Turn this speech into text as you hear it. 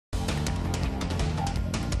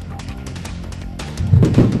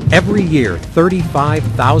Every year,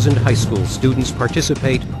 35,000 high school students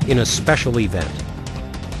participate in a special event.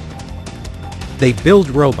 They build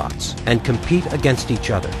robots and compete against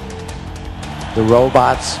each other. The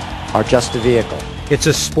robots are just a vehicle. It's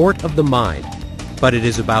a sport of the mind, but it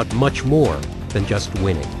is about much more than just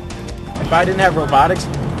winning. If I didn't have robotics,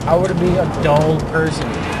 I would be a dull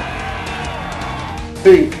person.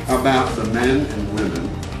 Think about the men and women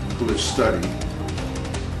who have studied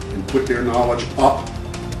and put their knowledge up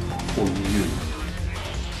for you.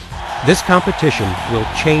 This competition will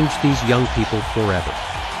change these young people forever.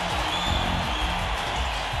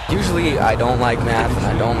 Usually I don't like math and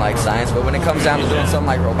I don't like science, but when it comes down to doing something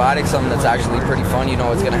like robotics, something that's actually pretty fun, you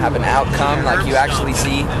know it's going to have an outcome, like you actually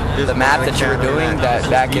see the math that you were doing, that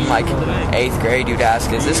back in like 8th grade you'd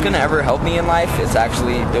ask, is this going to ever help me in life? It's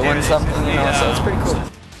actually doing something, you know, so it's pretty cool.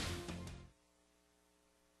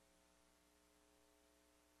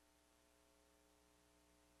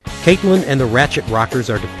 Caitlin and the Ratchet Rockers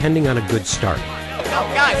are depending on a good start. Oh,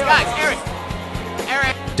 guys, Eric!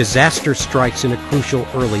 Disaster strikes in a crucial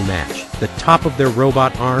early match. The top of their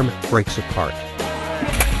robot arm breaks apart.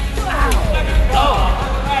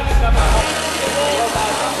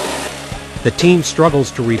 The team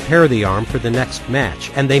struggles to repair the arm for the next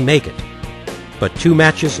match, and they make it. But 2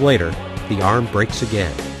 matches later, the arm breaks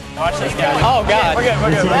again. Oh, God. We're good.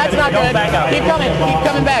 That's not good. Keep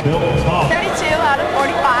coming back. 32 out of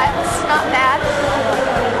 45. It's not bad.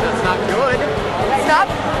 That's not good. It's not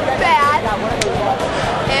bad-ish.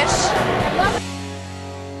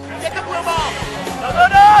 Get the blue ball. No.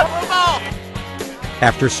 Blue ball.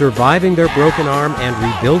 After surviving their broken arm and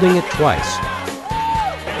rebuilding it twice,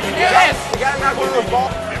 You do this. You got to knock one of those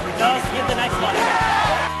balls. Just get the next one.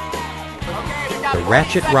 the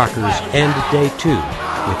Ratchet Rockers end day 2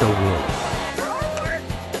 with a win.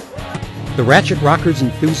 The Ratchet Rockers'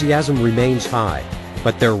 enthusiasm remains high,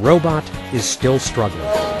 but their robot is still struggling.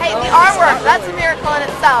 Hey, the arm work, that's a miracle in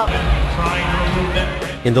itself.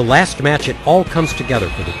 In the last match, it all comes together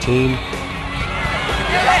for the team,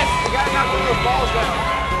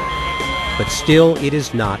 but still it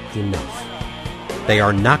is not enough. They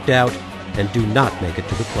are knocked out and do not make it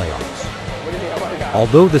to the playoffs.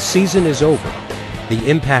 Although the season is over, the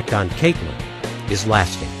impact on Caitlin is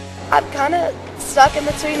lasting. I'm kind of stuck in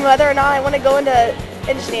between whether or not I want to go into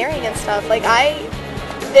engineering and stuff. Like,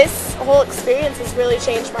 this whole experience has really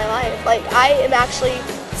changed my life. Like, I am actually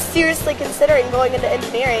seriously considering going into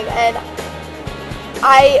engineering, and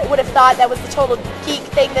I would have thought that was the total geek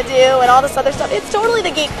thing to do and all this other stuff. It's totally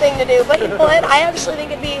the geek thing to do, but you know what? I actually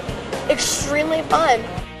think it'd be extremely fun.